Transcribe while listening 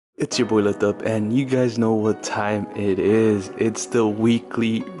It's your boy Lift Up, and you guys know what time it is. It's the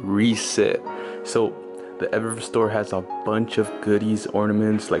weekly reset. So the Eververse store has a bunch of goodies,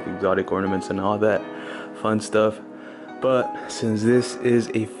 ornaments, like exotic ornaments and all that fun stuff. But since this is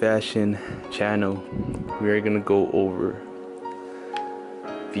a fashion channel, we are gonna go over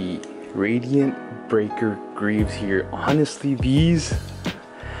the Radiant Breaker Greaves here. Honestly, these,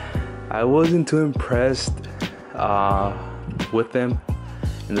 I wasn't too impressed with them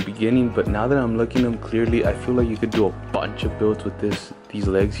in the beginning, but now that I'm looking at them clearly, I feel like you could do a bunch of builds with these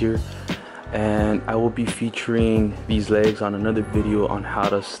legs here. And I will be featuring these legs on another video on how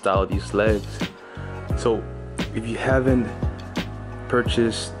to style these legs. So if you haven't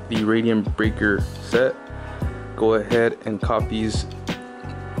purchased the Radiant Breaker set, go ahead and cop these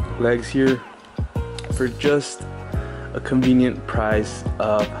legs here for just a convenient price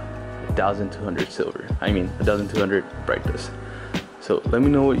of 1,200 silver. I mean 1,200 bright dust. So let me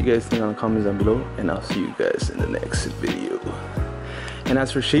know what you guys think on the comments down below, and I'll see you guys in the next video. And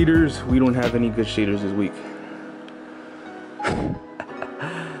as for shaders, we don't have any good shaders this week.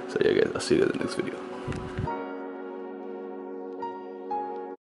 So yeah guys, I'll see you guys in the next video.